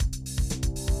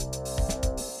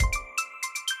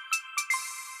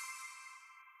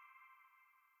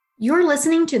You're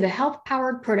listening to the Health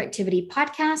Powered Productivity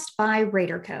Podcast by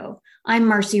Rader Co. I'm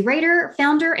Marcy Rader,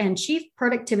 founder and chief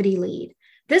productivity lead.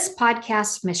 This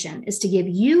podcast's mission is to give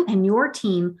you and your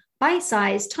team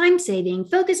bite-sized, time-saving,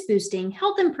 focus-boosting,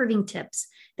 health-improving tips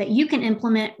that you can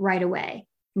implement right away.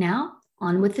 Now,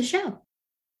 on with the show.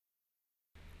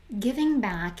 Giving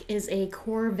back is a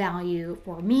core value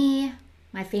for me,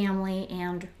 my family,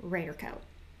 and Rader Co.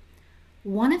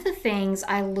 One of the things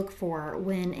I look for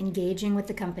when engaging with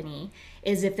the company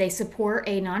is if they support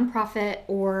a nonprofit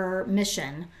or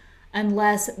mission,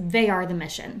 unless they are the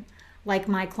mission, like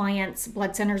my clients,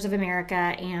 Blood Centers of America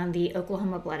and the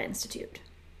Oklahoma Blood Institute.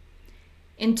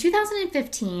 In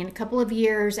 2015, a couple of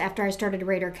years after I started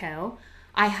Rader Co.,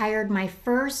 I hired my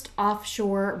first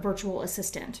offshore virtual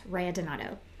assistant, Rhea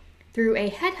Donato, through a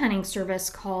headhunting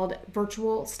service called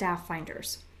Virtual Staff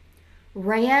Finders.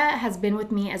 Rhea has been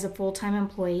with me as a full-time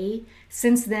employee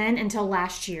since then until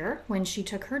last year when she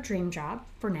took her dream job,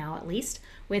 for now at least,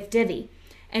 with Divvy.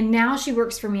 And now she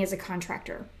works for me as a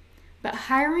contractor. But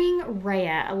hiring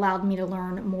Rhea allowed me to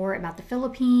learn more about the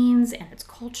Philippines and its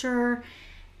culture.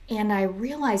 And I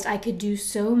realized I could do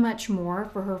so much more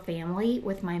for her family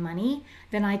with my money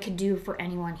than I could do for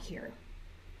anyone here.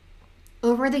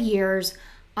 Over the years,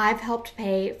 I've helped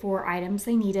pay for items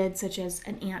they needed, such as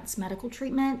an aunt's medical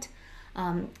treatment.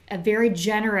 A very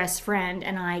generous friend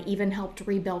and I even helped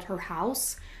rebuild her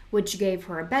house, which gave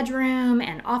her a bedroom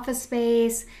and office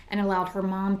space and allowed her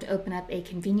mom to open up a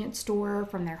convenience store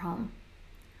from their home.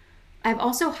 I've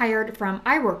also hired from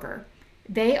iWorker.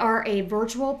 They are a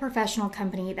virtual professional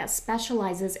company that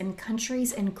specializes in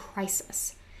countries in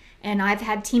crisis. And I've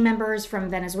had team members from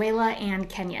Venezuela and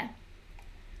Kenya.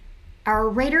 Our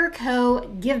Rader Co.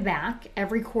 give back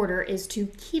every quarter is to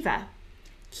Kiva.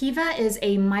 Kiva is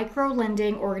a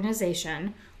micro-lending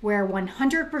organization where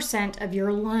 100% of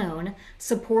your loan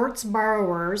supports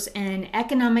borrowers in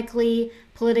economically,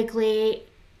 politically,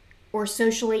 or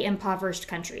socially impoverished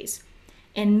countries.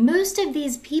 And most of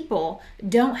these people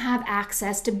don't have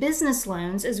access to business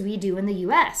loans as we do in the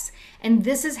US. And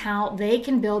this is how they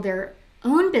can build their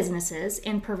own businesses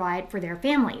and provide for their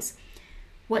families.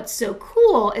 What's so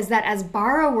cool is that as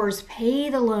borrowers pay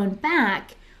the loan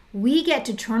back, we get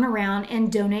to turn around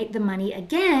and donate the money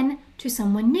again to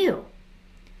someone new.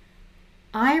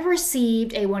 I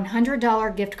received a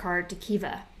 $100 gift card to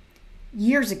Kiva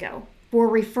years ago for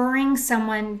referring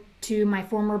someone to my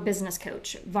former business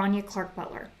coach, Vanya Clark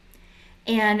Butler.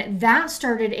 And that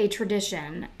started a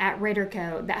tradition at Rader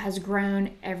Co. that has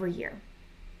grown every year.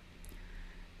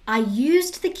 I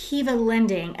used the Kiva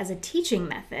lending as a teaching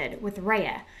method with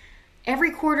Rhea.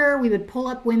 Every quarter, we would pull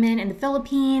up women in the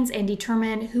Philippines and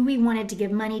determine who we wanted to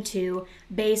give money to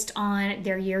based on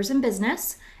their years in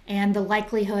business and the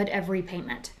likelihood of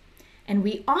repayment. And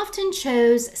we often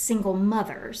chose single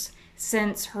mothers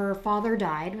since her father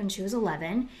died when she was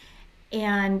 11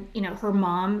 and, her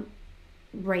mom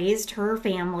raised her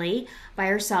family by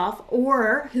herself,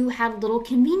 or who had little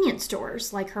convenience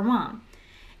stores like her mom.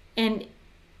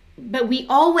 But we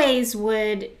always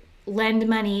would lend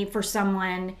money for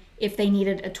someone if they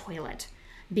needed a toilet,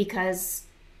 because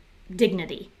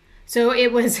dignity. So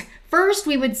it was, first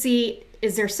we would see,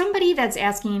 is there somebody that's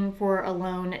asking for a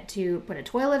loan to put a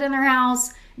toilet in their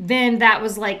house? Then that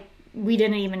was like, we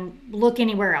didn't even look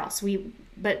anywhere else.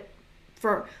 But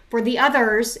for the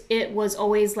others, it was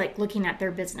always like looking at their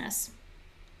business.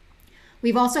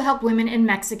 We've also helped women in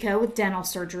Mexico with dental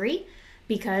surgery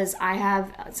because I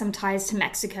have some ties to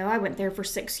Mexico. I went there for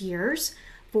 6 years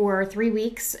for 3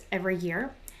 weeks every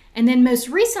year. And then most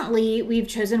recently, we've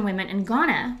chosen women in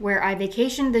Ghana, where I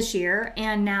vacationed this year,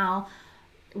 and now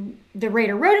the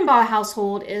Rader Rodenbaugh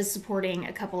household is supporting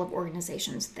a couple of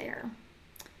organizations there.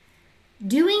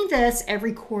 Doing this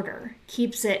every quarter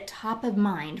keeps it top of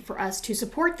mind for us to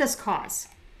support this cause.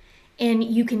 And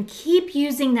you can keep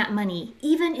using that money,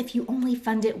 even if you only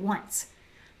fund it once.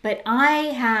 But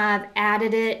I have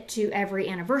added it to every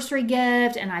anniversary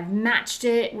gift, and I've matched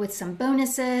it with some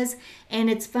bonuses,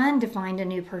 and it's fun to find a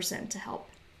new person to help.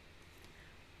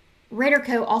 Rader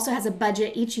Co. also has a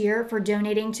budget each year for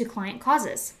donating to client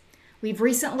causes. We've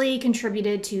recently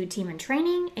contributed to Team in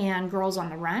Training and Girls on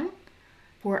the Run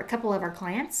for a couple of our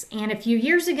clients, and a few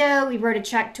years ago, we wrote a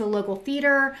check to a local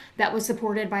theater that was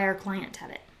supported by our client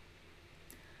Tevitt.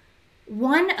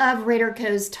 One of Rader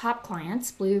Co.'s top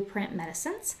clients, Blueprint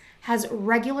Medicines, has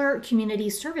regular community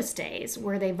service days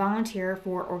where they volunteer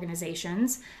for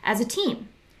organizations as a team.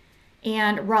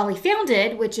 And Raleigh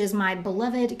Founded, which is my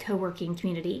beloved co-working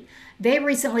community, they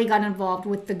recently got involved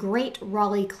with the Great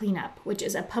Raleigh Cleanup, which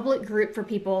is a public group for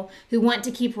people who want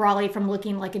to keep Raleigh from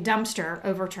looking like a dumpster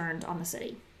overturned on the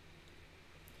city.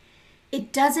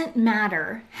 It doesn't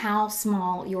matter how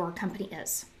small your company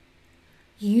is.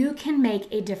 You can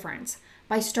make a difference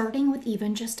by starting with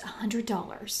even just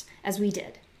 $100, as we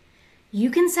did. You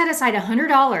can set aside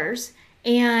 $100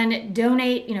 and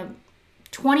donate,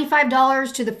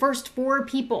 $25 to the first 4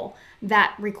 people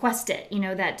that request it.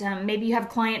 Maybe you have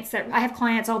clients I have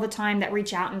clients all the time that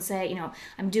reach out and say,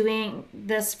 I'm doing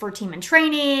this for Team in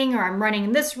Training, or I'm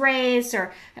running this race,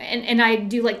 and I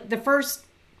do like the first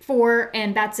 4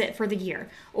 and that's it for the year,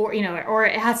 or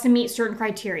it has to meet certain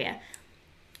criteria.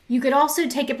 You could also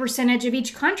take a percentage of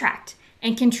each contract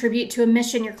and contribute to a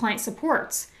mission your client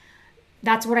supports.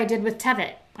 That's what I did with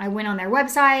Tevitt. I went on their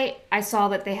website. I saw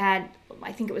that they had,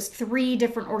 I think it was 3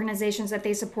 different organizations that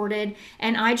they supported,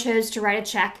 and I chose to write a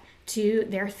check to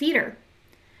their theater.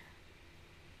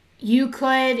 You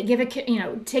could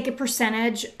take a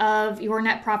percentage of your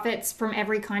net profits from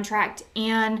every contract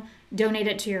and donate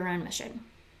it to your own mission.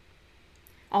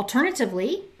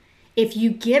 Alternatively, if you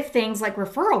give things like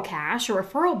referral cash or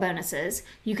referral bonuses,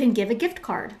 you can give a gift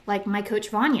card like my coach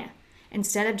Vanya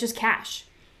instead of just cash.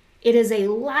 It is a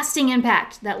lasting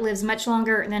impact that lives much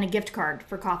longer than a gift card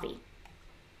for coffee.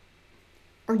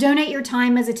 Or donate your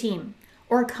time as a team,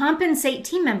 or compensate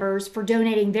team members for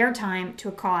donating their time to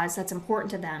a cause that's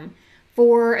important to them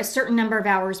for a certain number of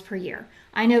hours per year.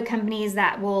 I know companies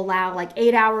that will allow like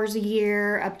 8 hours a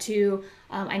year up to,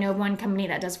 I know one company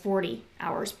that does 40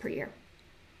 hours per year.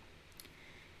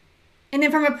 And then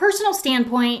from a personal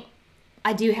standpoint,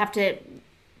 I do have to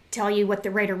tell you what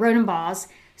the Raider Rodenbaugh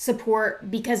support,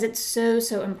 because it's so,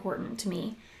 so important to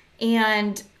me.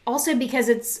 And also because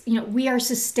it's, we are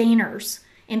sustainers.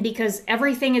 And because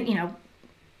everything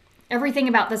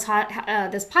about this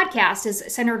podcast is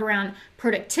centered around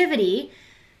productivity,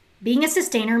 being a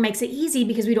sustainer makes it easy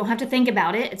because we don't have to think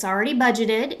about it. It's already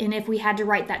budgeted. And if we had to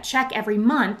write that check every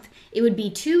month, it would be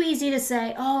too easy to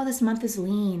say, oh, this month is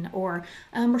lean, or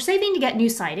we're saving to get new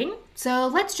siding, so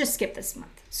let's just skip this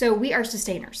month. So we are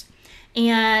sustainers.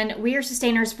 And we are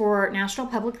sustainers for National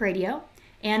Public Radio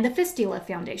and the Fistula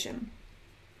Foundation.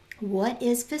 What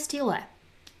is Fistula?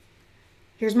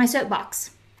 Here's my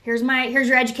soapbox. Here's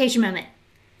your education moment.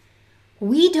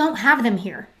 We don't have them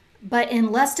here. But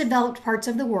in less developed parts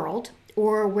of the world,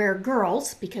 or where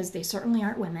girls, because they certainly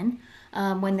aren't women,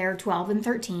 when they're 12 and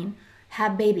 13,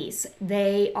 have babies,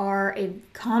 they are a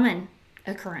common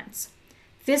occurrence.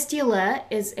 Fistula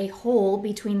is a hole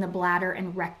between the bladder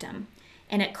and rectum,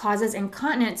 and it causes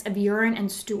incontinence of urine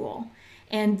and stool.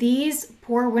 And these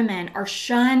poor women are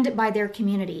shunned by their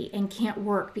community and can't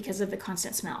work because of the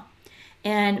constant smell.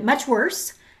 And much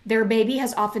worse, their baby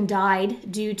has often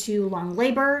died due to long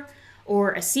labor,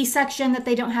 or a C-section that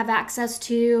they don't have access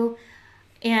to.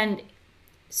 And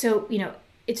so,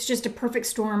 it's just a perfect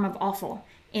storm of awful.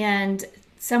 And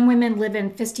some women live in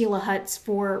fistula huts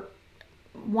for,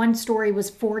 one story was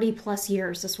 40 plus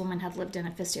years this woman had lived in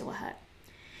a fistula hut.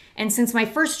 And since my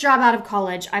first job out of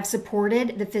college, I've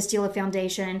supported the Fistula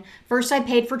Foundation. First, I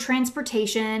paid for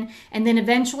transportation, and then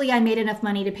eventually I made enough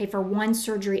money to pay for 1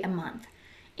 surgery a month.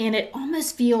 And it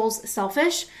almost feels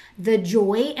selfish, the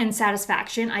joy and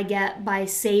satisfaction I get by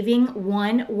saving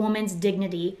one woman's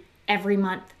dignity every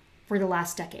month for the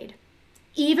last decade.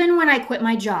 Even when I quit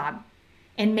my job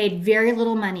and made very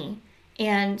little money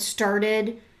and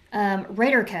started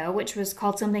Raider Co., which was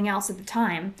called something else at the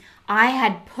time, I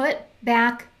had put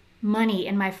back money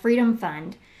in my Freedom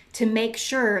Fund to make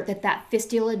sure that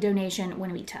fistula donation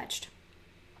wouldn't be touched.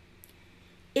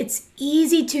 It's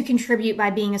easy to contribute by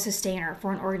being a sustainer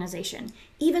for an organization,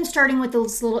 even starting with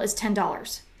as little as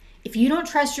 $10. If you don't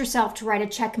trust yourself to write a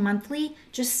check monthly,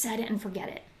 just set it and forget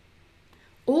it.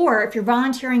 Or if you're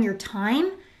volunteering your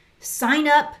time, sign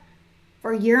up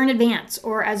for a year in advance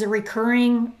or as a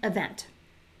recurring event.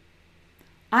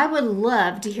 I would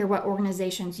love to hear what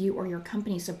organizations you or your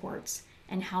company supports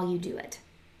and how you do it.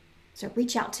 So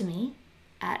reach out to me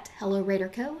at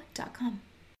helloraiderco.com.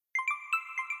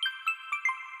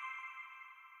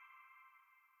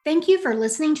 Thank you for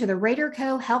listening to the Raider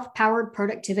Co. Health Powered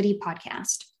Productivity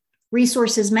Podcast.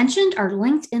 Resources mentioned are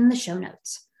linked in the show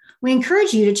notes. We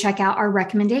encourage you to check out our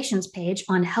recommendations page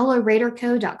on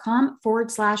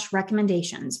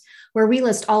helloraiderco.com/recommendations, where we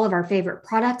list all of our favorite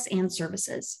products and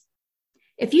services.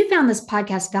 If you found this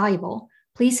podcast valuable,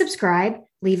 please subscribe,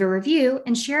 leave a review,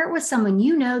 and share it with someone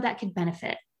you know that could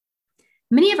benefit.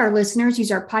 Many of our listeners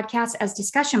use our podcast as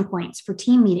discussion points for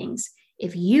team meetings.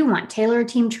 If you want tailored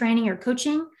team training or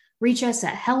coaching, reach us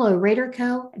at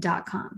helloraiderco.com.